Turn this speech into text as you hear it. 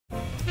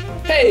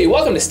Hey,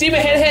 welcome to Stephen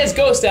Hanahan's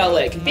Ghost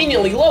Outlet,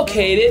 conveniently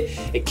located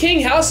at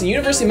King House in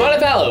University of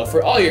Montevallo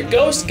for all your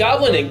ghost,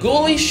 goblin, and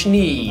ghoulish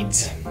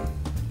needs.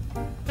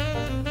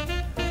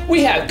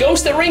 We have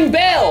ghosts that ring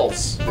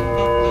bells.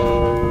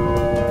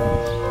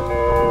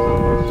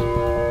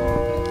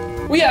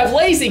 We have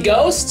lazy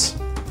ghosts.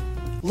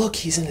 Look,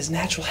 he's in his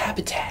natural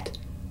habitat.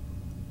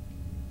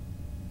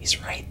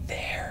 He's right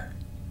there.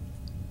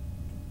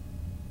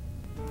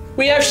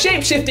 We have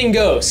shape-shifting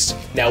ghosts.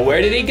 Now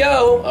where did he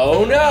go?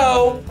 Oh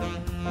no!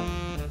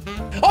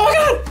 Oh my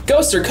god!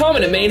 Ghosts are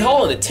common in Main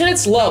Hall and the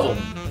tenants love them.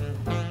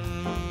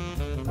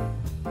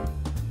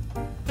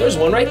 There's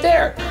one right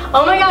there.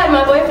 Oh my god,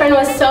 my boyfriend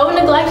was so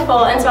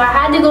neglectful, and so I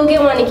had to go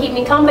get one to keep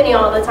me company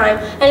all the time.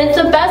 And it's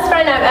the best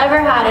friend I've ever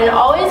had, and it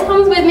always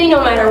comes with me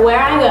no matter where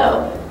I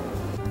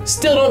go.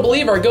 Still don't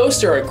believe our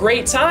ghosts are a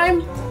great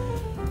time?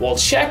 Well,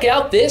 check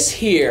out this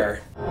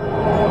here.